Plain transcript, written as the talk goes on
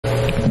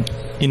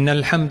إن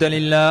الحمد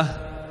لله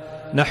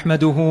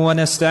نحمده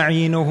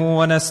ونستعينه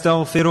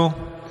ونستغفره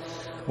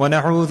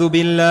ونعوذ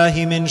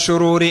بالله من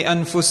شرور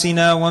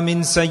أنفسنا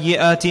ومن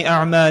سيئات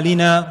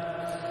أعمالنا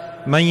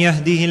من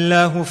يهده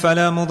الله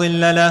فلا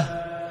مضل له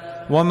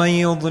ومن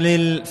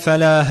يضلل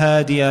فلا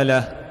هادي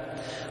له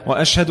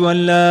وأشهد أن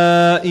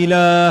لا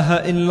إله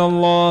إلا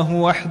الله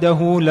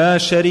وحده لا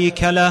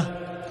شريك له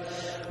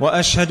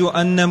وأشهد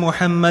أن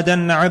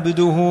محمدًا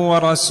عبده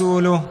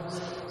ورسوله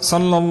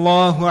صلى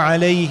الله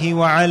عليه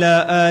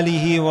وعلى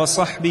آله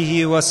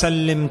وصحبه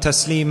وسلم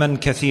تسليما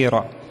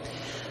كثيرا.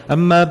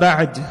 أما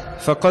بعد،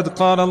 فقد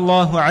قال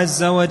الله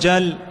عز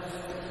وجل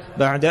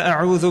بعد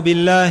أعوذ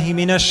بالله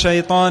من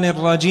الشيطان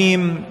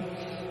الرجيم: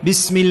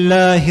 بسم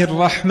الله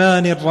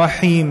الرحمن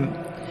الرحيم.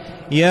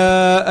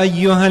 يا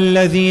أيها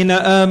الذين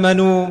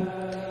آمنوا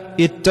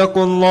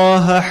اتقوا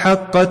الله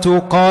حق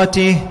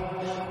تقاته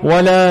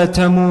ولا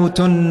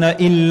تموتن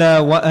إلا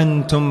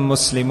وأنتم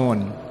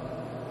مسلمون.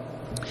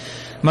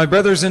 My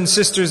brothers and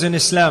sisters in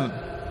Islam,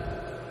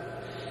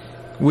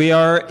 we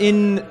are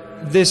in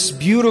this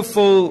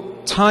beautiful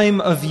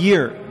time of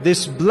year,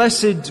 this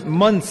blessed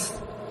month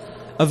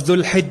of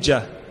Dhul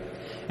Hijjah,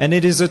 and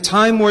it is a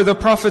time where the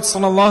Prophet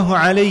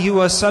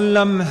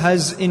ﷺ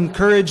has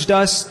encouraged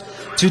us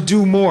to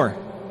do more,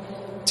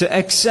 to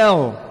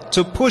excel,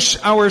 to push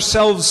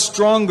ourselves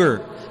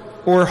stronger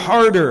or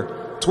harder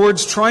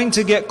towards trying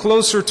to get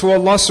closer to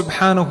Allah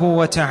subhanahu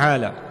wa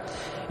ta'ala.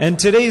 And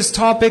today's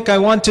topic, I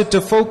wanted to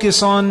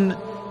focus on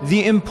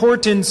the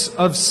importance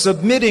of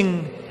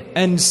submitting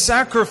and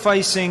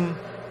sacrificing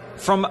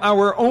from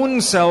our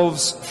own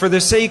selves for the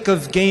sake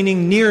of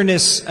gaining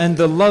nearness and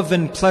the love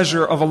and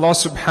pleasure of Allah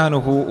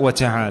subhanahu wa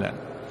ta'ala.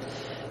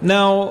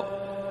 Now,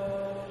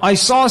 I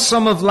saw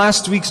some of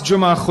last week's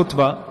Jum'ah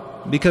khutbah,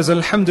 because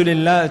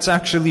alhamdulillah it's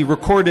actually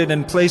recorded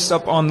and placed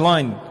up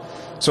online.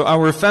 So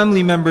our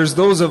family members,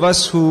 those of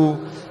us who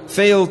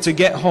fail to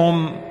get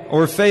home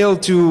or fail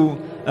to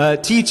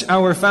teach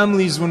our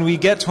families when we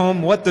get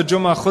home what the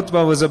Jumu'ah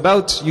khutbah was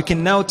about, you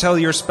can now tell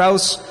your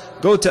spouse,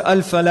 go to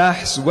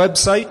Al-Falah's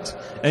website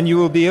and you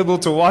will be able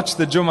to watch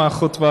the Jumu'ah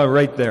khutbah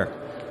right there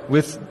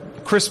with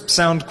crisp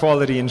sound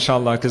quality,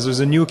 inshallah, because there's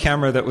a new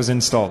camera that was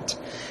installed.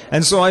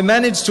 And so I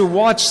managed to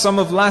watch some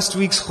of last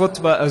week's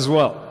khutbah as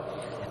well,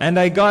 and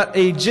I got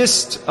a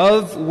gist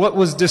of what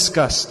was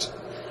discussed.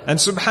 And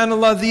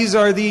subhanallah, these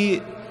are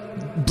the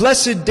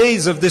blessed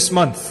days of this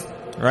month,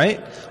 right?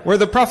 Where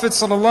the Prophet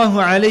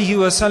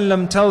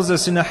ﷺ tells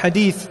us in a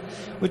hadith,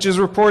 which is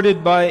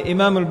reported by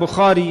Imam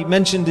al-Bukhari,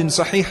 mentioned in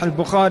Sahih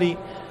al-Bukhari,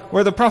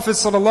 where the Prophet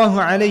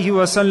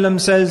ﷺ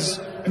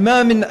says,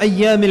 مَا مِنْ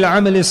أَيَّامِ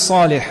الْعَمَلِ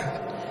الصَّالِحِ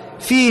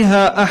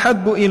فِيهَا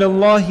أَحَبُّ إِلَى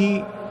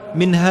اللَّهِ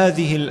مِنْ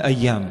هَذِهِ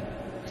الْأَيَّامِ.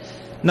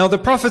 Now the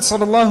Prophet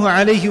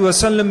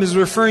ﷺ is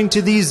referring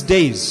to these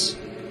days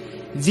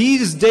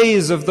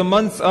of the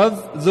month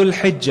of Dhul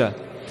Hijjah.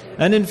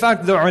 And in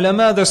fact, the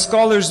ulama, the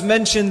scholars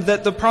mentioned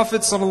that the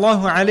Prophet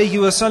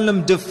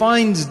ﷺ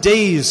defines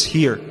days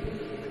here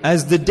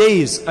as the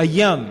days,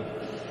 ayyam.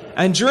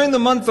 And during the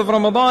month of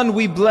Ramadan,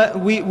 we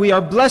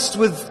are blessed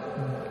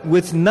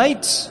with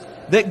nights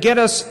that get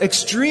us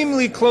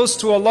extremely close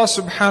to Allah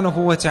subhanahu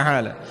wa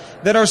ta'ala,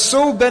 that are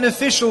so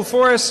beneficial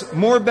for us,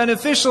 more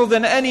beneficial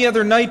than any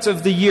other night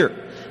of the year.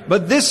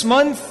 But this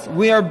month,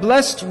 we are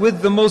blessed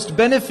with the most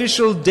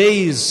beneficial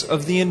days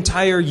of the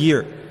entire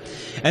year.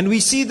 And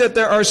we see that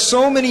there are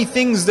so many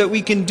things that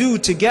we can do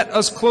to get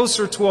us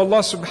closer to Allah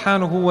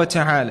subhanahu wa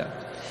ta'ala.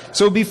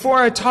 So before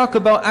I talk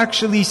about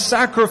actually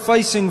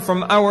sacrificing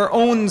from our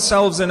own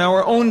selves and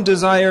our own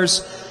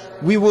desires,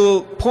 we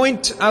will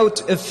point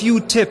out a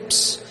few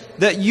tips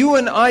that you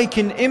and I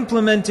can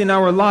implement in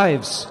our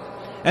lives.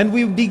 And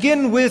we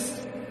begin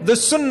with the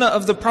sunnah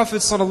of the Prophet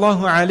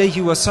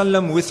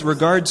ﷺ with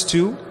regards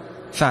to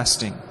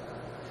fasting.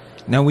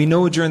 Now we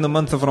know during the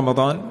month of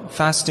Ramadan,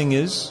 fasting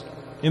is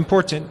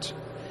important.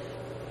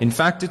 In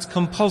fact, it's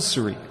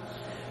compulsory.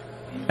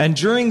 And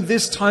during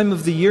this time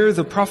of the year,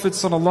 the Prophet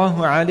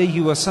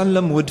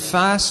ﷺ would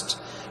fast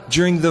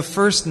during the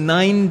first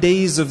 9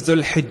 days of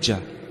Dhul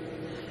Hijjah.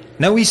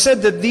 Now we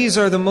said that these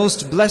are the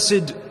most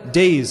blessed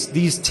days.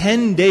 These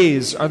 10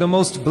 days are the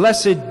most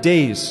blessed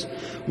days.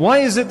 Why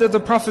is it that the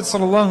Prophet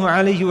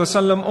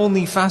ﷺ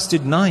only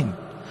fasted 9?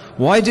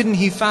 Why didn't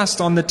he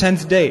fast on the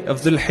 10th day of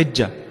Dhul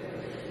Hijjah?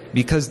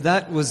 Because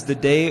that was the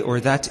day,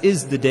 or that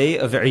is the day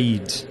of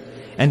Eid.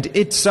 And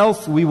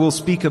itself we will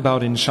speak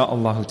about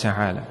insha'Allah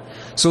ta'ala.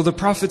 So the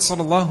Prophet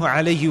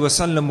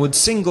ﷺ would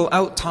single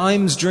out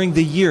times during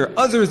the year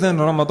other than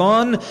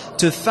Ramadan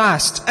to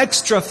fast,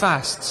 extra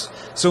fasts.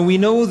 So we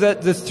know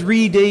that the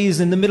 3 days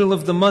in the middle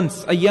of the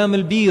month, Ayyam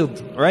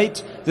al-Bid,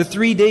 right? The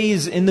 3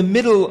 days in the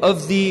middle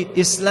of the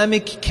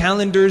Islamic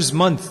calendar's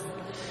month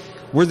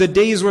were the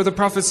days where the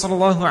Prophet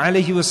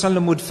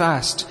ﷺ would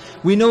fast.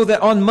 We know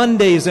that on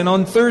Mondays and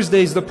on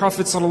Thursdays the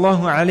Prophet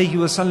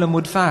ﷺ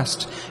would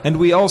fast. And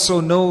we also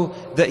know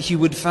that he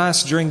would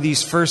fast during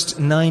these first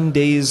 9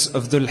 days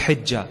of Dhul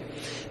Hijjah.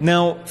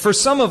 Now, for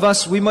some of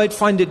us, we might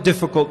find it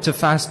difficult to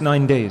fast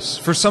 9 days.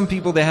 For some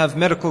people, they have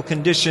medical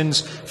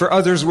conditions. For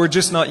others, we're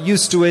just not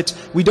used to it.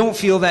 We don't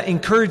feel that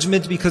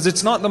encouragement because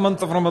it's not the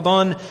month of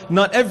Ramadan.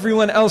 Not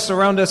everyone else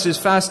around us is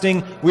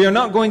fasting. We are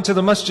not going to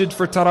the masjid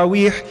for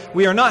Taraweeh.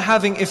 We are not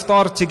having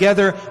iftar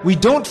together. We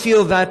don't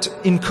feel that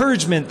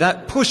encouragement,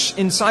 that push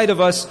inside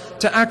of us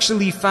to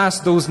actually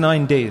fast those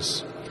 9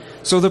 days.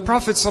 So the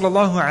Prophet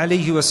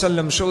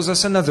ﷺ shows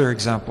us another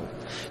example.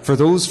 For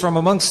those from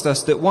amongst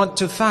us that want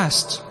to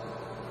fast,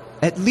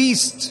 at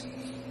least,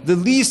 the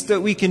least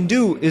that we can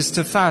do is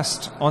to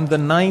fast on the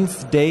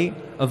 9th day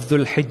of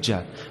Dhul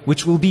Hijjah,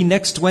 which will be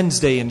next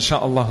Wednesday,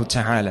 insha'Allah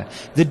ta'ala.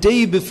 The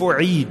day before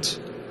Eid.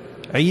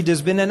 Eid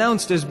has been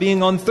announced as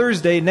being on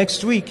Thursday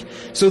next week.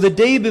 So the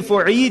day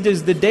before Eid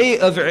is the day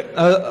of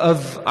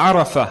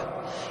Arafah.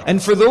 And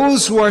for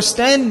those who are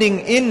standing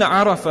in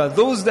Arafah,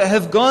 those that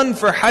have gone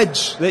for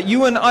Hajj, that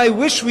you and I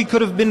wish we could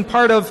have been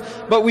part of,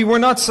 but we were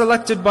not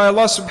selected by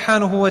Allah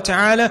subhanahu wa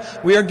ta'ala,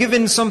 we are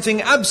given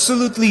something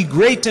absolutely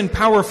great and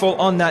powerful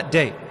on that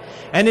day.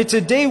 And it's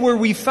a day where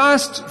we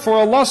fast for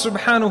Allah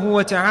subhanahu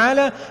wa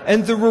ta'ala,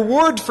 and the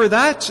reward for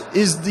that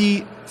is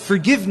the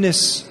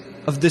forgiveness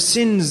of the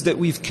sins that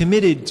we've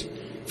committed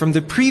from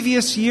the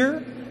previous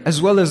year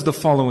as well as the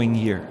following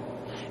year.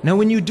 Now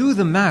when you do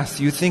the math,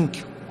 you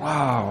think,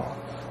 wow,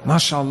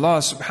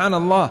 MashaAllah,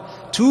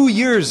 subhanallah, 2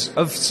 years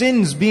of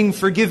sins being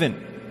forgiven.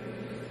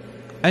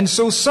 And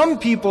so some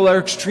people are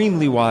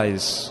extremely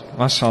wise,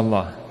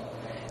 MashaAllah.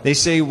 They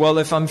say, well,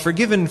 if I'm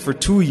forgiven for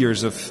 2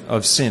 years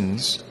of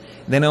sins,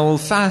 then I will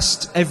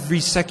fast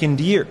every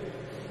second year.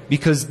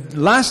 Because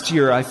last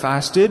year I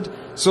fasted,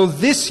 so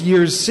this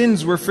year's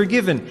sins were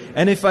forgiven.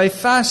 And if I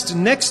fast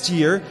next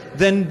year,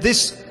 then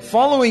this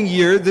following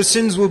year the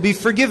sins will be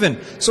forgiven.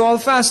 So I'll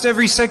fast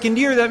every second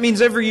year. That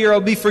means every year I'll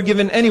be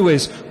forgiven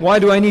anyways. Why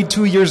do I need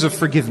 2 years of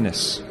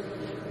forgiveness?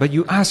 But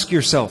you ask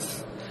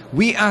yourself,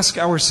 we ask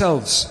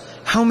ourselves,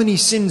 how many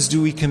sins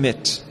do we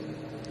commit?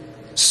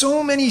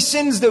 So many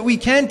sins that we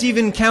can't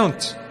even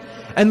count.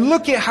 And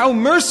look at how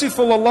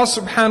merciful Allah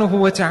subhanahu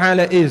wa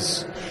ta'ala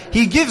is.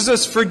 He gives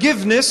us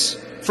forgiveness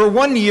for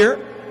 1 year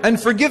and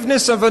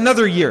forgiveness of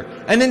another year.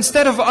 And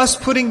instead of us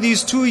putting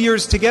these 2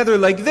 years together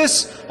like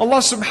this, Allah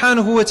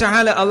subhanahu wa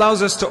ta'ala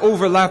allows us to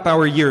overlap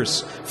our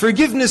years.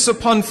 Forgiveness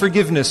upon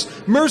forgiveness,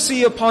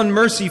 mercy upon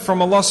mercy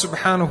from Allah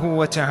subhanahu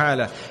wa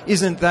ta'ala.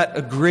 Isn't that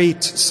a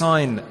great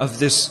sign of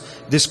this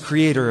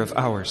Creator of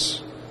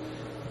ours?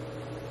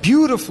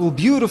 Beautiful,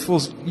 beautiful,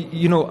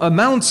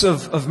 amounts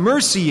of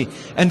mercy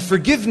and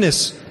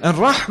forgiveness and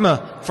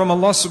rahmah from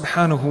Allah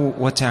subhanahu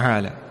wa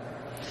ta'ala.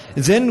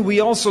 Then we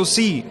also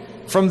see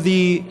from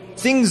the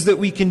things that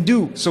we can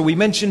do. So we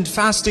mentioned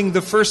fasting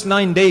the first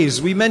 9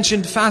 days. We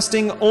mentioned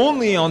fasting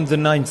only on the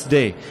 9th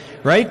day,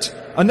 right?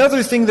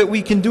 Another thing that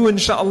we can do,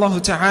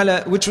 insha'Allah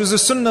ta'ala, which was a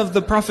sunnah of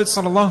the Prophet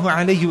sallallahu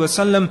alaihi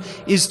wasallam,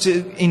 is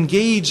to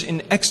engage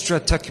in extra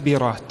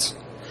takbirat.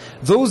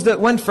 Those that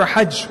went for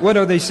Hajj, what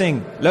are they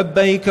saying?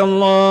 Labbaik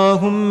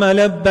Allahumma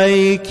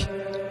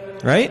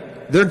labbaik. Right?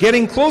 They're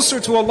getting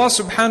closer to Allah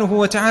subhanahu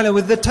wa ta'ala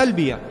with the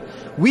talbiyah.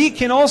 We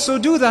can also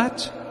do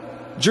that.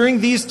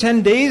 During these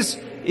 10 days,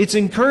 it's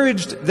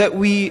encouraged that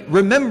we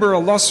remember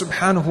Allah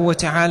subhanahu wa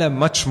ta'ala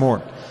much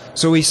more.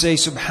 So we say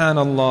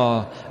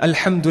Subhanallah,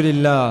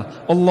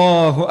 Alhamdulillah,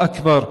 Allahu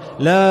Akbar,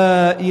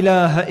 La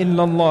ilaha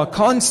illallah,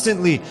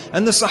 constantly.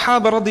 And the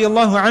Sahaba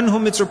radiallahu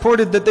anhum, it's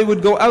reported that they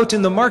would go out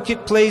in the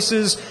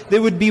marketplaces, they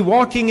would be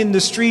walking in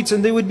the streets,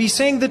 and they would be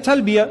saying the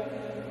talbiyah.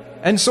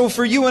 And so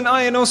for you and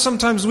I know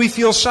sometimes we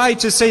feel shy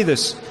to say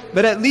this,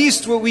 but at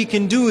least what we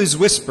can do is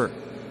whisper.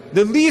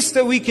 The least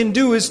that we can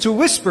do is to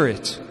whisper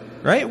it.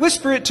 Right?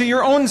 Whisper it to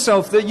your own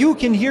self, that you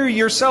can hear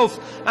yourself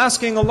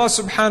asking Allah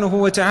subhanahu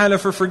wa ta'ala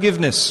for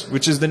forgiveness,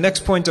 which is the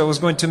next point I was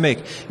going to make.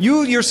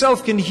 You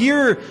yourself can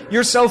hear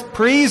yourself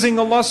praising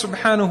Allah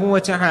subhanahu wa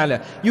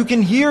ta'ala. You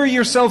can hear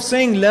yourself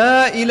saying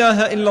La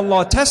ilaha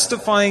illallah,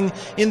 testifying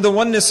in the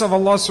oneness of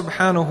Allah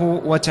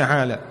subhanahu wa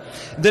ta'ala.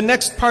 The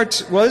next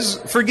part was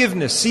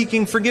forgiveness,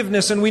 seeking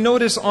forgiveness. And we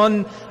notice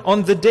on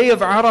the day of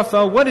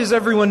Arafah, what is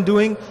everyone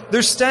doing?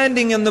 They're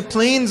standing in the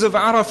plains of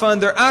Arafah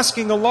and they're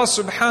asking Allah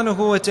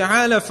subhanahu wa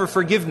ta'ala for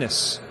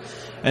forgiveness.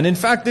 And in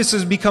fact, this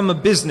has become a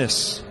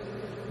business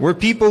where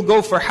people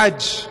go for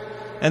Hajj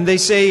and they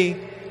say,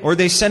 or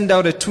they send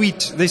out a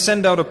tweet, they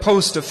send out a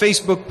post, a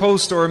Facebook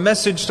post or a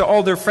message to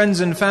all their friends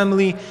and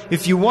family,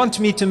 if you want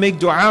me to make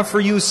dua for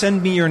you,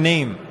 send me your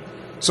name.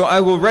 So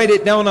I will write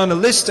it down on a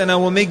list and I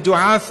will make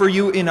dua for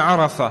you in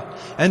Arafah.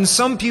 And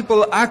some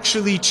people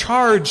actually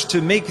charge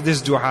to make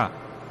this dua.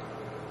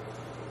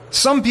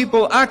 Some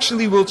people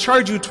actually will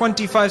charge you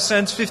 25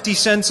 cents, 50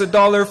 cents, $1,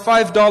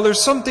 $5,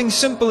 something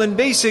simple and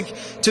basic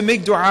to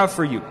make dua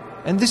for you.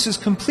 And this is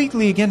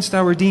completely against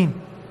our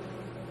deen.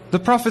 The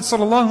Prophet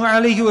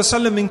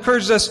ﷺ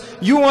encouraged us,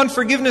 you want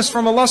forgiveness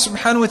from Allah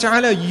subhanahu wa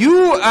ta'ala,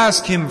 you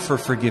ask Him for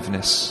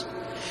forgiveness.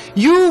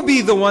 You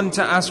be the one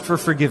to ask for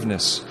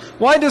forgiveness.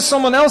 Why does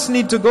someone else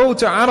need to go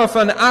to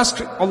Arafah and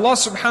ask Allah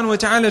subhanahu wa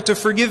ta'ala to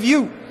forgive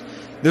you?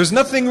 There's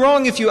nothing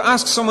wrong if you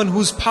ask someone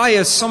who's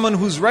pious, someone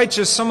who's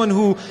righteous, someone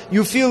who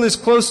you feel is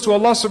close to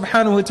Allah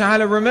subhanahu wa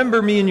ta'ala,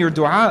 remember me in your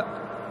dua.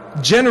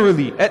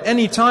 Generally, at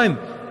any time.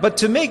 But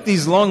to make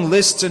these long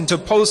lists and to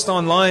post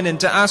online and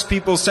to ask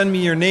people, send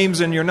me your names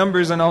and your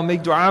numbers and I'll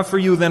make dua for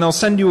you, then I'll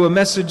send you a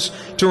message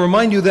to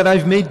remind you that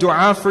I've made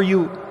dua for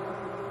you.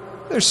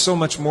 There's so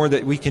much more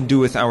that we can do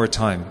with our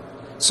time.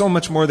 So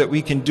much more that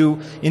we can do.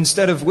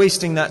 Instead of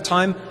wasting that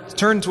time,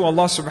 turn to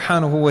Allah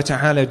subhanahu wa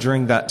ta'ala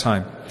during that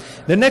time.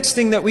 The next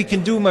thing that we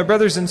can do, my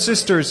brothers and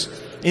sisters,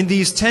 in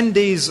these 10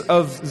 days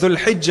of Dhul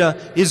Hijjah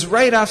is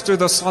right after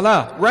the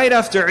Salah, right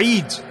after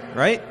Eid,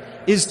 right?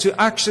 Is to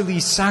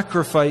actually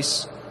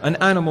sacrifice an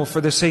animal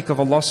for the sake of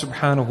Allah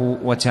subhanahu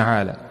wa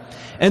ta'ala.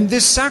 And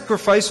this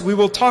sacrifice, we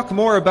will talk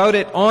more about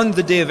it on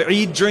the day of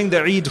Eid, during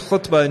the Eid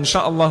khutbah,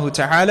 insha'Allah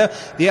ta'ala.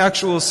 The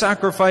actual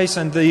sacrifice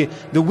and the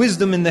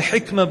wisdom and the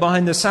hikmah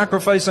behind the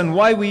sacrifice and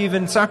why we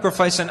even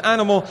sacrifice an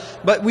animal.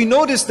 But we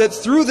notice that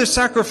through the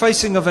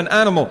sacrificing of an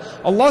animal,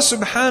 Allah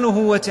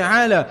subhanahu wa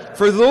ta'ala,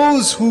 for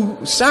those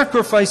who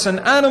sacrifice an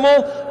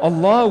animal,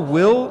 Allah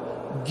will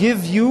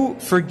give you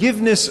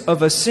forgiveness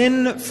of a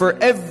sin for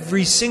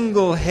every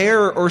single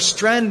hair or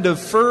strand of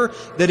fur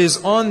that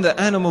is on the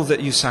animal that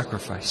you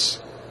sacrifice.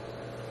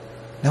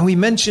 Now we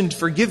mentioned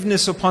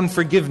forgiveness upon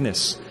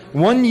forgiveness.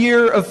 1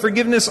 year of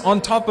forgiveness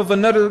on top of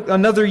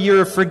another year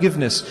of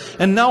forgiveness.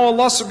 And now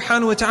Allah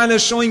subhanahu wa ta'ala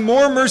is showing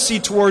more mercy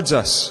towards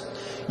us.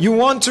 You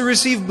want to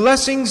receive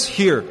blessings?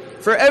 Here.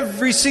 For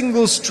every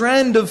single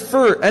strand of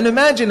fur. And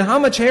imagine how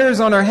much hair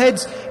is on our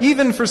heads.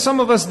 Even for some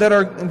of us that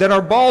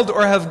are bald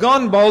or have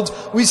gone bald,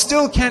 we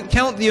still can't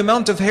count the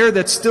amount of hair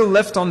that's still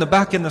left on the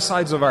back and the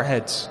sides of our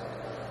heads.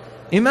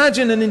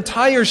 Imagine an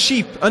entire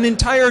sheep, an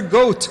entire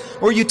goat,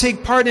 or you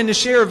take part in a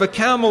share of a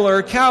camel or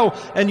a cow,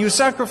 and you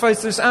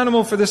sacrifice this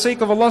animal for the sake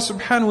of Allah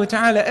subhanahu wa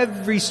ta'ala.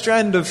 Every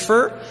strand of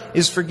fur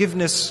is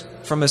forgiveness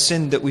from a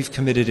sin that we've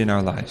committed in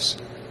our lives.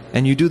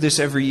 And you do this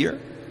every year.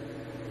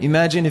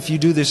 Imagine if you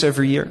do this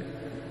every year.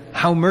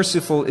 How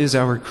merciful is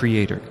our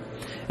Creator.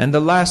 And the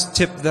last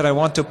tip that I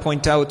want to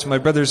point out, my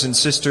brothers and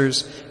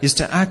sisters, is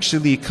to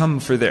actually come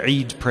for the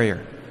Eid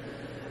prayer.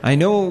 I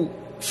know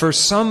for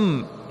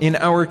some in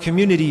our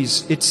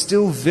communities, it's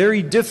still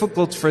very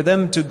difficult for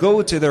them to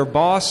go to their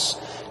boss,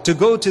 to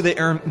go to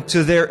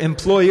their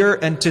employer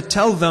and to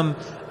tell them,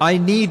 I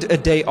need a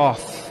day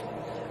off.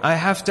 I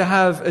have to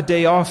have a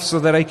day off so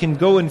that I can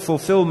go and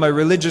fulfill my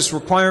religious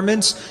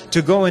requirements,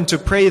 to go and to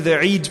pray the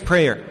Eid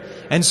prayer.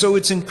 And so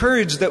it's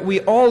encouraged that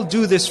we all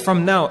do this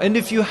from now. And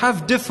if you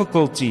have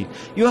difficulty,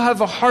 you have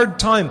a hard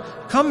time,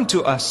 come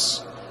to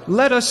us.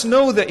 Let us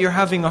know that you're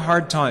having a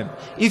hard time.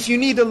 If you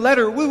need a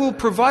letter, we will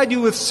provide you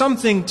with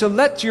something to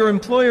let your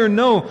employer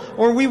know.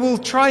 Or we will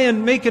try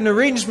and make an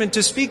arrangement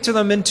to speak to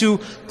them and to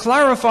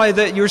clarify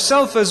that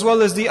yourself as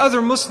well as the other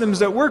Muslims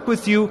that work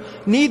with you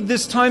need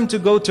this time to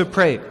go to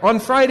pray. On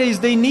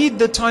Fridays, they need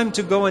the time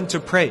to go and to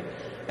pray.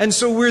 And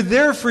so we're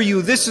there for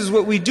you. This is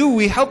what we do.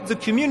 We help the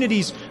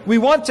communities. We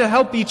want to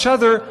help each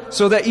other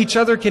so that each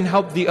other can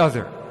help the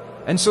other.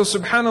 And so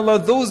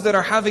subhanAllah, those that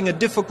are having a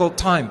difficult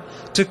time,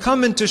 to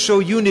come and to show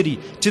unity,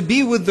 to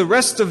be with the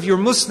rest of your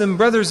Muslim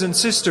brothers and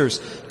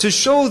sisters, to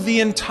show the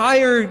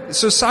entire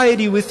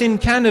society within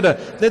Canada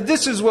that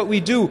this is what we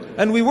do.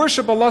 And we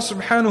worship Allah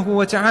subhanahu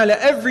wa ta'ala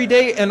every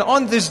day, and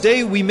on this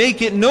day we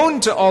make it known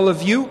to all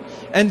of you,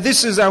 and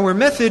this is our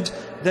method.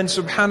 Then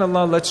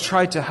subhanallah, let's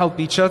try to help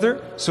each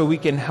other so we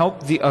can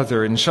help the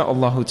other,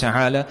 insha'Allah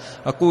ta'ala.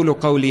 أقول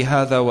قولي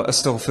هذا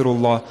وأستغفر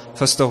الله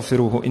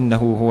فاستغفروه إنه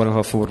هو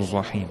الغفور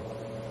الرحيم.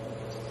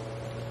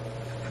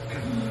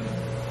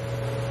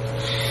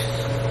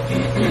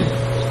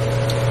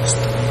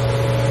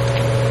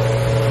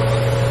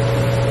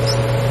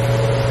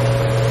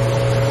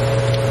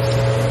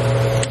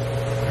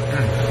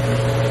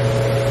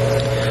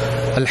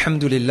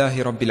 الحمد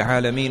لله رب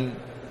العالمين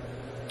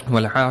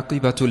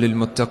والعاقبة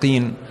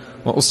للمتقين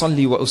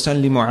وأصلي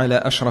وأسلم على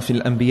أشرف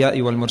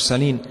الأنبياء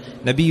والمرسلين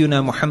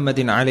نبينا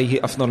محمد عليه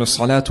أفضل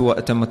الصلاة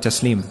وأتم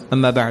التسليم.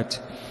 أما بعد,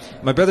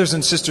 my brothers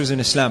and sisters in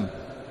Islam,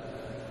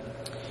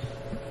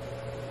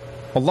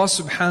 Allah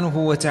subhanahu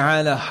wa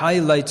ta'ala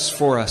highlights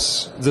for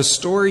us the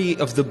story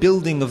of the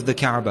building of the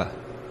Kaaba,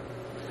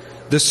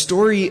 the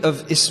story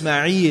of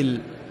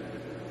Ismail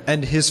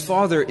and his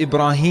father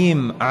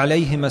Ibrahim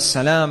alayhim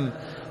as-salam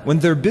when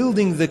they're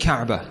building the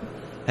Kaaba.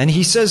 And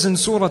he says in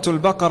Surah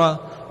Al-Baqarah,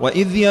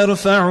 وَإِذْ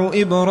يَرْفَعُ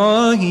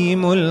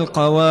إِبْرَاهِيمُ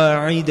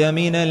الْقَوَاعِدَ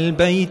مِنَ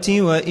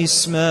الْبَيْتِ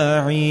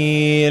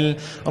وَإِسْمَاعِيلُ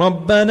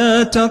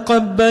رَبَّنَا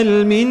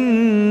تَقَبَّلْ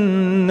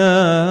مِنَّا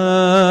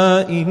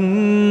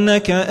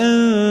إِنَّكَ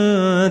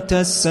أَنْتَ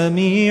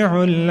السَّمِيعُ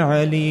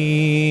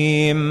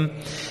الْعَلِيمُ.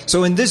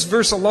 So in this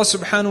verse, Allah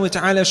subhanahu wa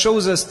ta'ala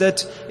shows us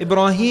that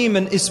Ibrahim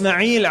and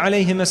Ismail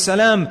alayhim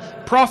as-salam,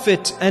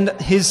 prophet, and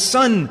his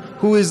son,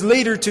 who is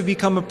later to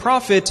become a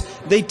prophet,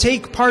 they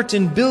take part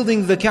in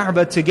building the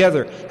Kaaba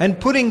together and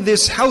putting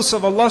this house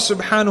of Allah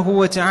subhanahu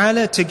wa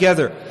ta'ala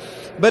together.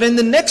 But in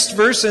the next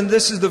verse, and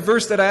this is the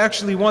verse that I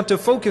actually want to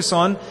focus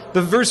on,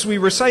 the verse we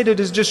recited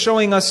is just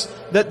showing us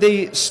that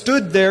they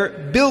stood there,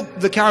 built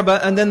the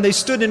Kaaba, and then they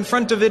stood in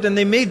front of it and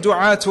they made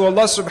dua to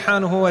Allah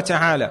subhanahu wa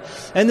ta'ala.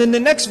 And in the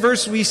next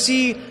verse we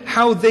see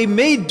how they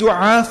made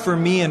dua for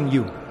me and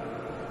you.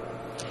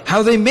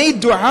 How they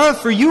made dua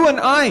for you and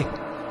I.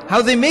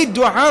 How they made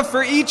dua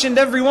for each and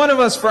every one of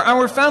us, for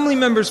our family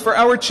members, for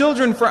our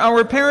children, for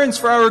our parents,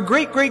 for our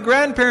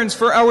great-great-grandparents,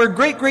 for our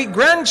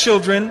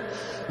great-great-grandchildren.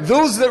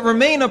 Those that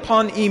remain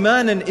upon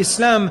Iman and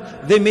Islam,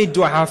 they made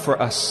dua for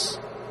us.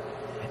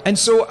 And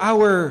so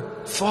our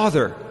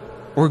father,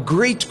 or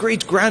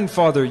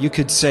great-great-grandfather, you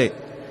could say,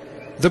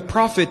 the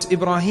Prophet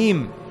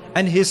Ibrahim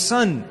and his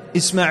son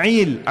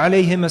Ismail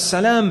alayhim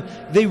as-salam,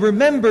 they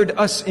remembered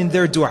us in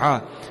their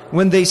dua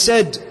when they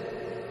said,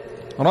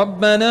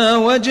 رَبَّنَا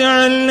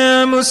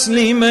وَجَعَلْنَا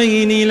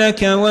مُسْلِمَيْنِ لَكَ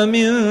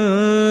وَمِن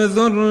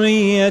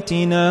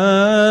ذُرِّيَّتِنَا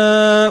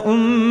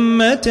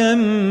أُمَّةً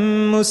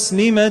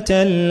مُسْلِمَةً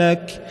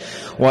لَكَ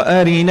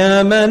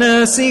وَأَرِنَا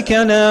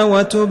مَنَاسِكَنَا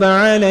وَتُبْ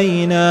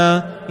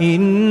عَلَيْنَا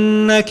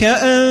إِنَّكَ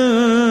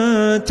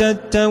أَنْتَ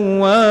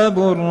التَّوَّابُ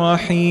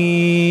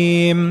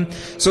الرَّحِيمُ.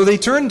 So they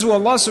turn to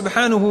Allah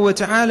subhanahu wa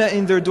ta'ala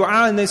in their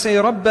dua and they say,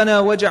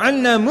 رَبَّنَا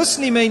وَجَعَلْنَا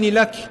مُسْلِمَيْنِ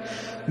لَكَ.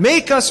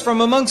 Make us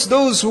from amongst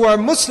those who are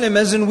Muslim,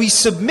 as in we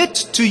submit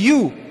to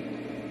you.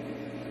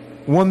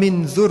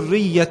 وَمِن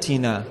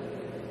ذُرِّيَّتِنَا.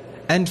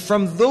 And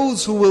from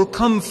those who will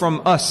come from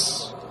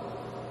us,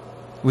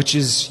 which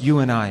is you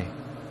and I,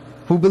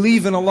 who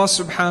believe in Allah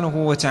subhanahu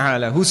wa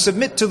ta'ala, who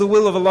submit to the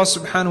will of Allah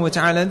subhanahu wa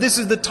ta'ala. And this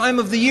is the time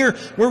of the year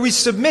where we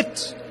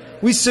submit.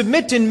 We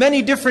submit in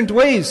many different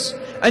ways.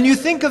 And you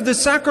think of the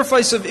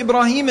sacrifice of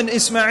Ibrahim and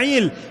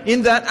Ismail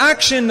in that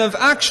action of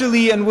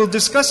actually, and we'll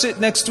discuss it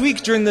next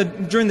week during the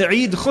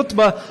Eid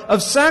Khutbah,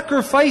 of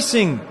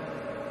sacrificing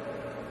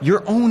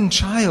your own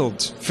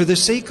child for the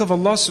sake of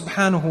Allah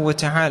subhanahu wa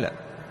ta'ala.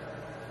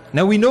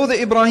 Now we know that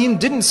Ibrahim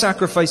didn't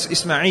sacrifice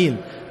Ismail,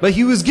 but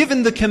he was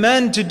given the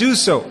command to do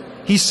so.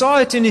 He saw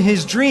it in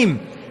his dream.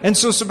 And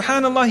so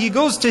subhanallah, he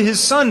goes to his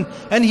son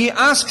and he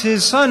asks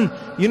his son,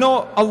 you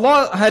know,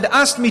 Allah had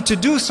asked me to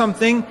do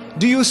something,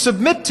 do you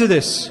submit to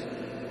this?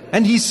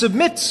 And he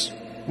submits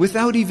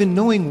without even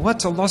knowing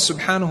what Allah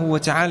subhanahu wa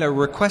ta'ala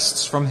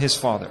requests from his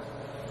father.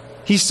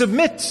 He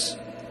submits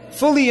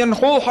fully and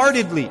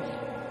wholeheartedly.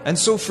 And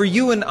so for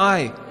you and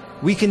I,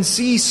 we can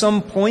see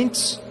some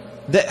points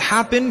that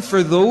happen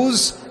for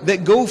those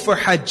that go for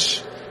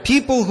Hajj.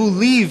 People who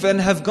leave and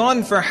have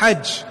gone for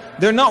Hajj,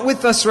 they're not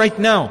with us right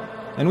now.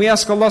 And we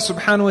ask Allah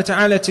subhanahu wa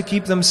ta'ala to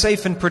keep them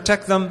safe and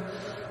protect them.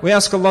 We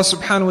ask Allah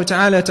subhanahu wa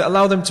ta'ala to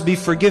allow them to be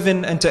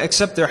forgiven and to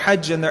accept their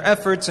hajj and their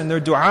efforts and their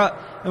dua.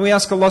 And we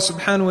ask Allah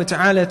subhanahu wa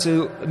ta'ala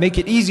to make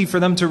it easy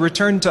for them to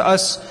return to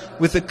us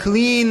with a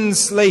clean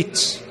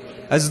slate,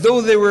 as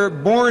though they were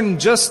born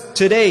just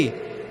today.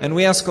 And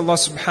we ask Allah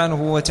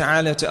subhanahu wa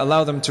ta'ala to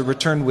allow them to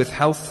return with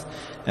health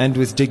and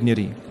with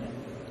dignity.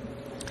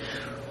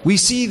 We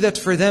see that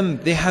for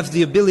them, they have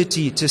the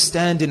ability to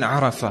stand in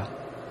Arafah.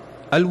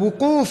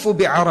 Al-wuquf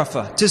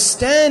bi-Arafah, to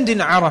stand in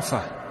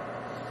Arafah.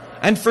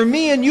 And for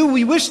me and you,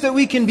 we wish that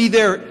we can be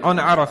there on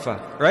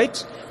Arafah,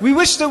 right? We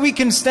wish that we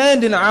can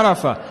stand in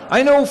Arafah.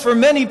 I know for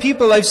many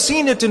people, I've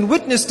seen it and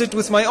witnessed it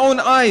with my own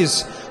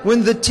eyes,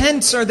 when the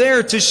tents are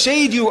there to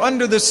shade you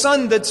under the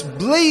sun that's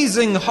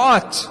blazing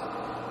hot.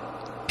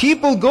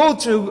 People go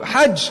to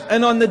Hajj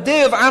and on the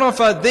day of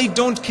Arafah, they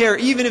don't care.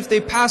 Even if they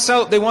pass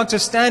out, they want to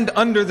stand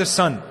under the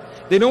sun.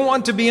 They don't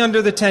want to be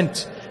under the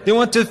tent. They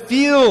want to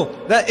feel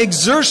that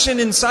exertion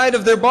inside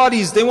of their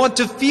bodies. They want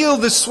to feel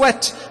the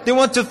sweat. They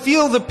want to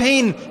feel the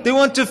pain. They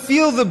want to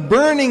feel the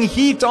burning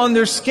heat on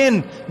their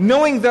skin,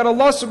 knowing that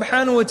Allah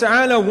subhanahu wa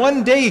ta'ala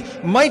one day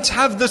might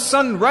have the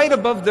sun right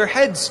above their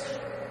heads.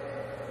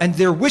 And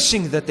they're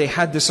wishing that they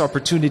had this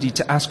opportunity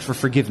to ask for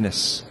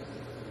forgiveness.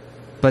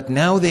 But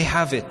now they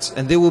have it,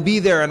 and they will be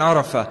there in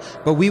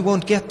Arafah. But we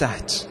won't get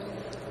that.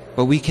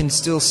 But we can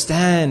still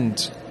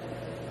stand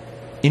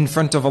in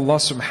front of Allah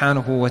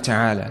subhanahu wa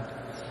ta'ala.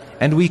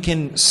 And we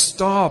can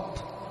stop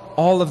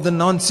all of the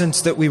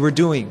nonsense that we were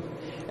doing.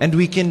 And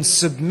we can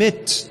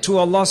submit to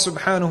Allah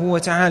subhanahu wa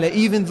ta'ala,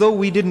 even though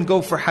we didn't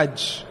go for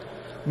Hajj.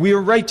 We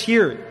are right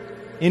here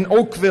in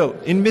Oakville,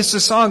 in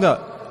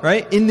Mississauga,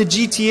 right? In the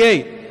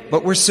GTA.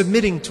 But we're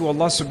submitting to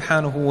Allah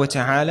subhanahu wa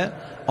ta'ala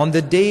on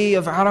the day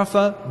of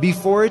Arafah,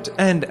 before it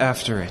and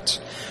after it.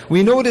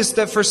 We notice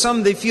that for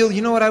some they feel,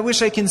 you know what, I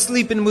wish I can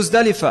sleep in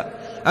Muzdalifah.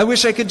 I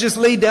wish I could just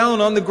lay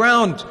down on the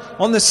ground,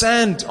 on the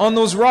sand, on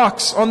those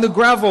rocks, on the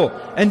gravel,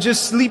 and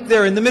just sleep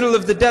there in the middle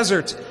of the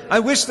desert. I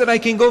wish that I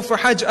can go for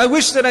Hajj. I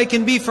wish that I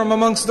can be from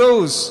amongst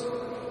those.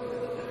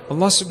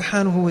 Allah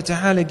subhanahu wa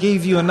ta'ala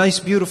gave you a nice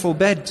beautiful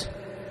bed.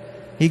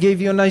 He gave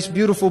you a nice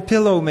beautiful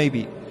pillow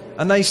maybe.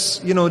 A nice,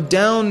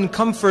 down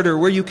comforter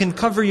where you can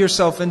cover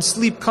yourself and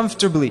sleep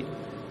comfortably.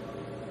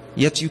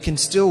 Yet you can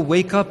still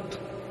wake up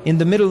in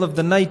the middle of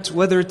the night,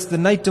 whether it's the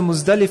night of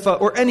Muzdalifah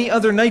or any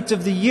other night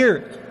of the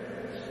year.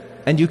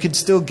 And you can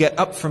still get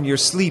up from your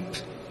sleep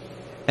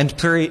and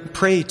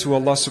pray to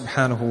Allah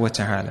subhanahu wa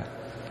ta'ala.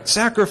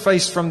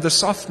 Sacrifice from the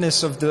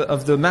softness of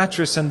the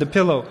mattress and the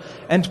pillow,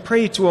 and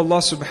pray to Allah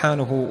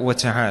subhanahu wa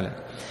ta'ala.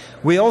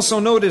 We also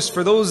notice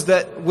for those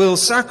that will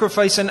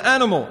sacrifice an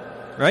animal,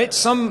 right?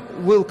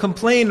 Some will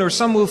complain or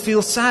some will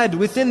feel sad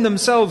within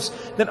themselves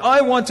that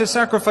I want to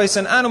sacrifice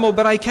an animal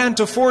but I can't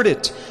afford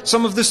it.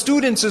 Some of the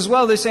students as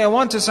well, they say I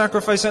want to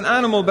sacrifice an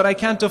animal but I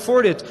can't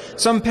afford it.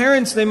 Some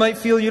parents, they might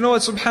feel, you know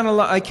what,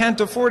 subhanAllah, I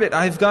can't afford it.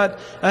 I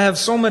have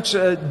so much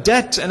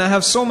debt and I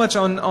have so much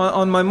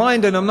on my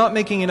mind and I'm not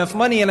making enough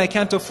money and I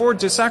can't afford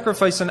to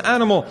sacrifice an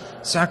animal.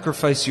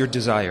 Sacrifice your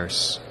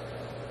desires.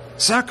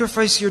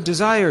 Sacrifice your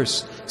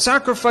desires.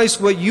 Sacrifice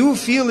what you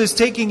feel is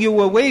taking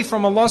you away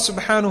from Allah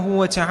subhanahu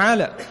wa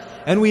ta'ala.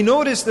 And we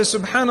notice that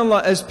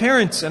subhanAllah as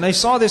parents, and I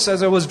saw this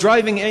as I was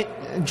driving in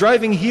for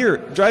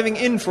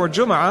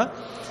Jumu'ah,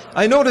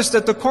 I noticed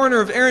at the corner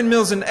of Erin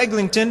Mills in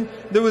Eglinton,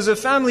 there was a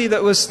family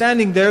that was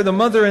standing there, the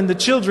mother and the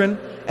children,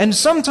 and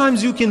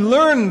sometimes you can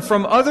learn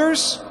from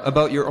others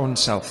about your own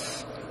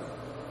self.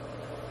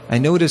 I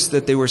noticed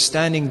that they were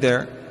standing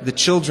there, the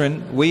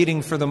children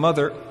waiting for the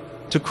mother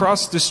to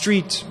cross the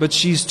street, but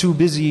she's too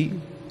busy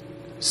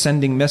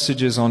sending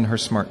messages on her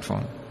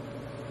smartphone.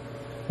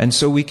 And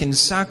so we can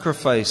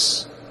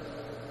sacrifice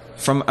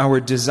from our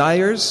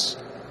desires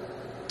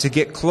to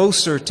get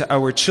closer to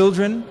our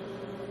children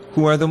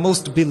who are the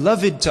most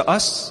beloved to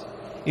us.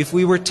 If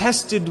we were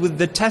tested with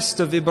the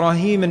test of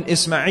Ibrahim and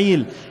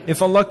Ismail,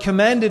 if Allah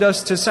commanded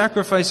us to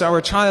sacrifice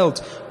our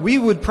child, we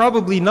would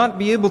probably not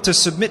be able to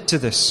submit to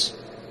this.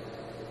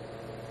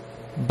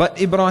 But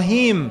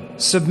Ibrahim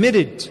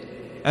submitted,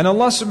 and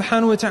Allah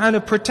subhanahu wa ta'ala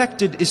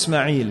protected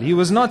Ismail. He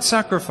was not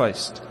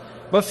sacrificed.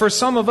 But for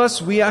some of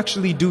us, we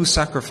actually do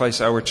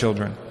sacrifice our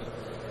children.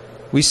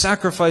 We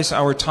sacrifice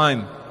our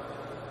time,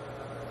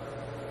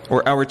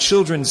 or our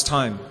children's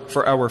time,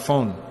 for our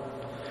phone.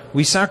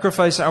 We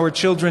sacrifice our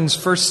children's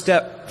first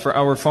step for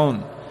our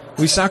phone.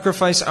 We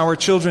sacrifice our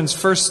children's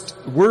first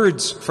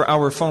words for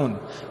our phone.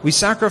 We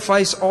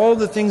sacrifice all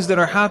the things that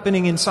are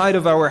happening inside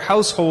of our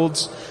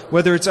households,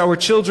 whether it's our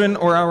children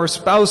or our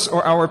spouse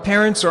or our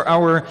parents or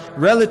our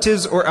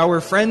relatives or our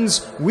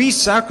friends. We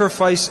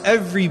sacrifice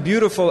every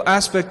beautiful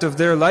aspect of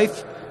their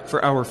life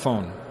for our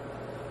phone.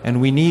 And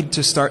we need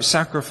to start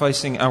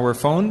sacrificing our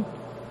phone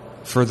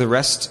for the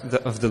rest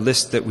of the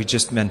list that we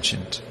just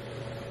mentioned.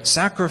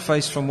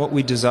 Sacrifice from what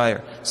we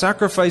desire.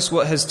 Sacrifice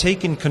what has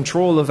taken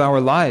control of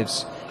our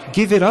lives.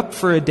 Give it up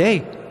for a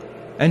day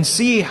and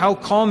see how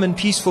calm and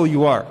peaceful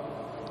you are.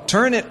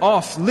 Turn it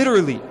off,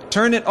 literally,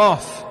 turn it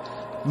off.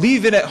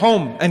 Leave it at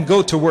home and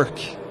go to work.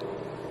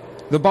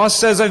 The boss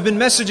says, I've been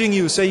messaging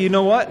you. Say, you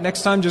know what?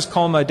 Next time just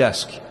call my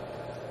desk.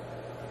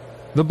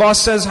 The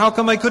boss says, how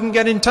come I couldn't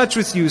get in touch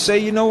with you? Say,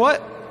 you know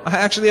what? I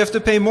actually have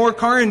to pay more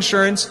car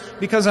insurance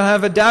because I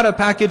have a data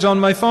package on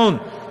my phone.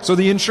 So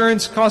the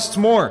insurance costs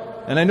more.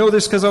 And I know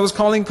this because I was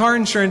calling car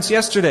insurance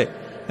yesterday.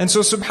 And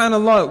so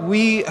subhanAllah,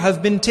 we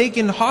have been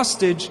taken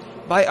hostage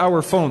by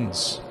our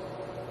phones.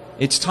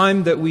 It's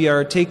time that we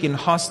are taken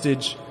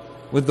hostage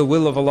with the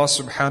will of Allah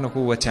subhanahu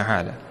wa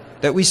ta'ala.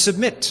 That we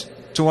submit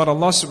to what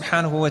Allah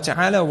subhanahu wa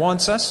ta'ala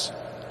wants us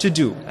to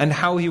do and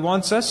how He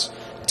wants us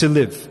to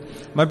live.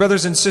 My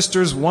brothers and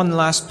sisters, one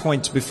last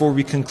point before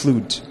we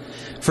conclude.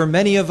 For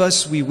many of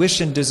us, we wish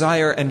and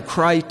desire and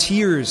cry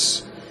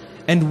tears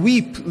and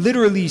weep,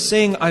 literally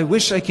saying, I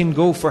wish I can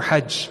go for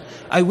Hajj.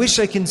 I wish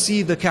I can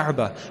see the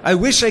Kaaba. I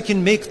wish I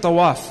can make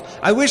tawaf.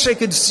 I wish I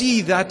could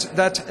see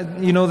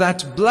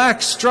that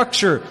black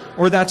structure,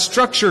 or that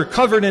structure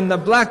covered in the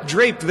black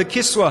drape, the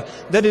kiswa,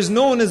 that is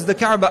known as the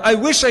Kaaba. I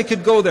wish I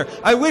could go there.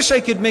 I wish I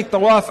could make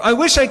tawaf. I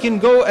wish I can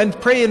go and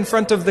pray in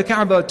front of the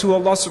Kaaba to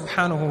Allah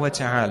subhanahu wa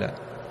ta'ala.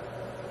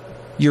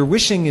 Your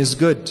wishing is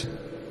good.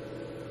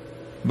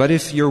 But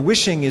if your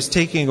wishing is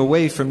taking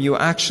away from you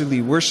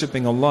actually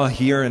worshipping Allah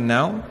here and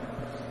now,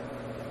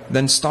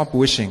 then stop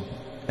wishing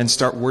and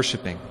start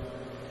worshipping.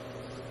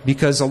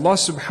 Because Allah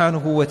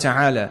subhanahu wa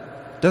ta'ala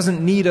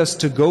doesn't need us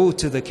to go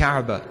to the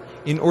Kaaba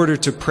in order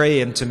to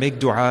pray and to make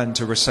dua and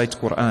to recite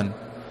Qur'an.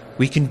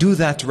 We can do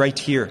that right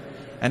here.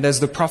 And as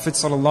the Prophet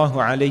sallallahu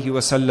alaihi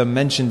wasallam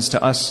mentions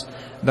to us,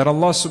 that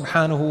Allah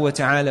subhanahu wa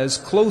ta'ala is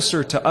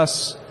closer to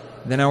us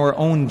than our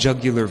own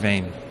jugular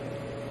vein.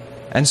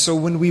 And so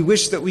when we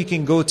wish that we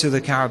can go to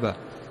the Kaaba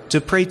to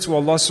pray to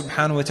Allah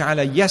subhanahu wa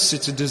ta'ala, yes,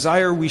 it's a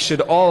desire we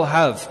should all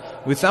have,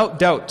 without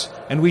doubt,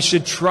 and we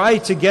should try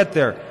to get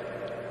there.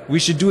 We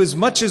should do as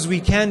much as we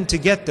can to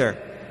get there.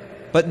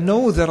 But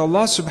know that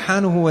Allah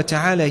subhanahu wa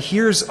ta'ala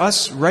hears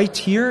us right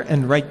here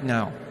and right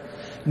now.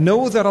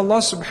 Know that Allah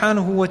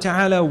subhanahu wa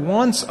ta'ala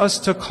wants us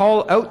to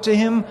call out to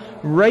Him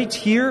right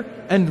here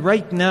and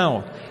right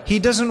now. He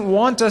doesn't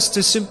want us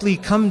to simply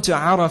come to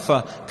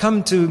Arafah,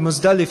 come to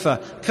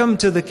Muzdalifah, come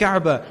to the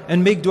Kaaba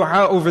and make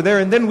dua over there,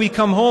 and then we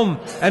come home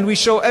and we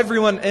show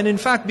everyone. And in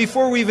fact,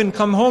 before we even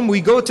come home, we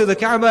go to the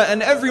Kaaba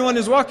and everyone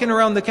is walking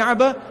around the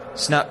Kaaba,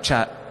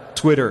 Snapchat,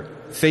 Twitter,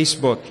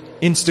 Facebook,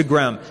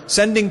 Instagram,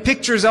 sending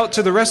pictures out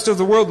to the rest of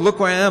the world. Look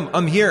where I am,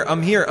 I'm here,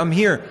 I'm here, I'm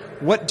here.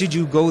 what did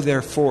you go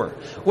there for?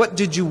 What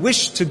did you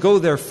wish to go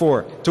there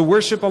for? To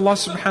worship Allah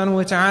subhanahu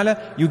wa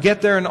ta'ala? You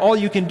get there and all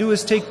you can do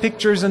is take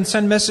pictures and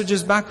send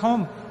messages back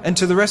home and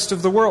to the rest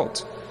of the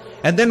world.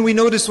 And then we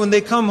notice when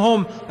they come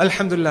home,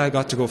 Alhamdulillah, I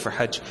got to go for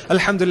Hajj.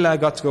 Alhamdulillah, I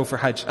got to go for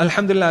Hajj.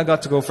 Alhamdulillah, I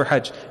got to go for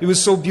Hajj. It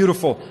was so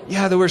beautiful.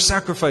 Yeah, there were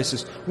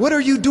sacrifices. What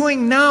are you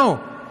doing now?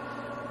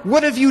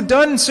 What have you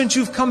done since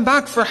you've come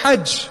back for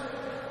Hajj?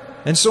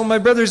 And so my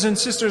brothers and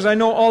sisters, I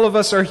know all of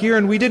us are here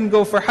and we didn't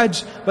go for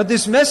Hajj, but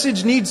this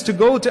message needs to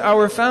go to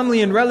our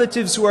family and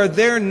relatives who are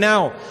there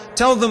now.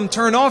 Tell them,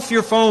 turn off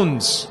your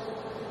phones.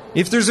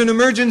 If there's an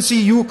emergency,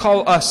 you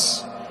call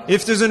us.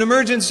 If there's an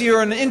emergency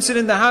or an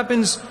incident that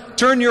happens,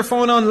 turn your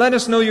phone on, let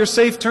us know you're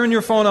safe, turn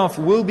your phone off.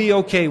 We'll be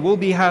okay, we'll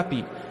be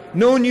happy.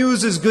 No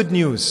news is good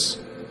news.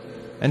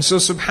 And so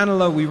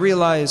subhanAllah, we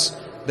realize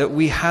that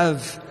we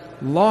have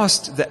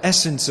lost the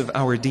essence of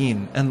our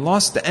deen and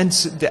lost the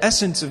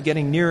essence of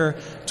getting nearer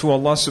to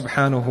Allah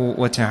subhanahu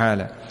wa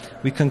ta'ala.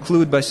 We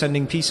conclude by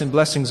sending peace and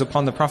blessings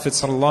upon the Prophet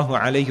sallallahu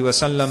alaihi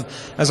wasallam,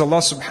 as Allah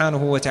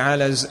subhanahu wa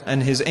ta'ala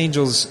and His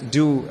angels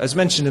do, as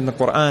mentioned in the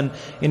Quran,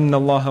 Inna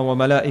Allah wa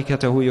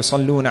malaikatahu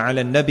yusalluna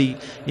ala nabi,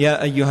 ya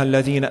ayyuha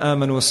alladhina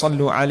amanu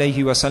sallu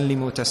alayhi wa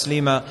sallimu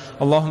taslima.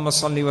 Allahumma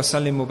salli wa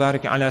sallim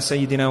mubarak ala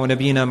sayyidina wa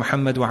nabiyina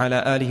Muhammad wa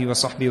ala alihi wa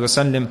sahbihi wa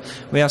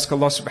sallim. We ask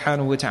Allah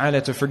subhanahu wa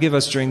ta'ala to forgive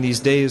us during these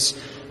days.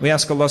 We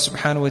ask Allah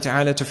subhanahu wa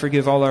ta'ala to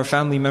forgive all our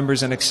family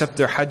members and accept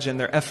their Hajj and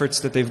their efforts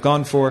that they've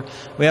gone for.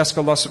 We ask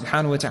Allah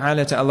subhanahu wa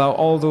ta'ala to allow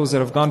all those that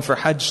have gone for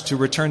Hajj to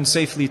return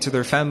safely to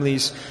their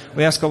families.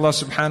 We ask Allah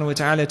subhanahu wa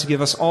ta'ala to give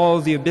us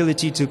all the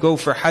ability to go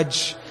for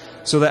Hajj,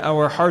 so that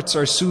our hearts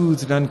are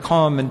soothed and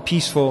calm and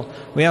peaceful.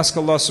 We ask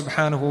Allah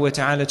subhanahu wa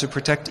ta'ala to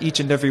protect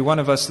each and every one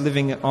of us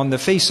living on the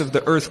face of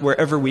the earth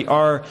wherever we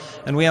are.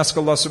 And we ask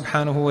Allah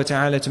subhanahu wa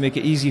ta'ala to make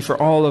it easy for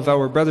all of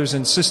our brothers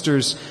and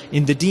sisters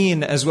in the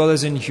deen as well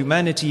as in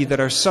humanity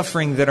that are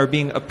suffering, that are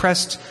being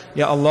oppressed.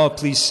 Ya Allah,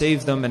 please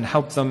save them and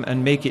help them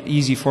and make it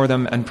easy for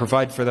them and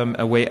provide for them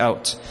a way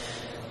out.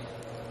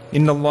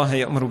 إن الله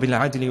يأمر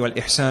بالعدل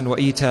والإحسان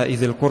وإيتاء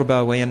ذي القربى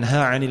وينهى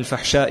عن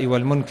الفحشاء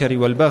والمنكر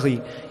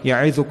والبغي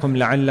يعظكم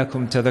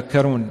لعلكم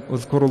تذكرون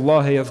اذكروا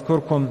الله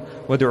يذكركم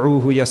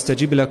وادعوه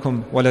يستجب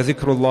لكم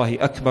ولذكر الله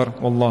أكبر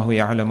والله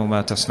يعلم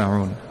ما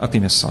تصنعون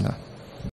أقم الصلاة.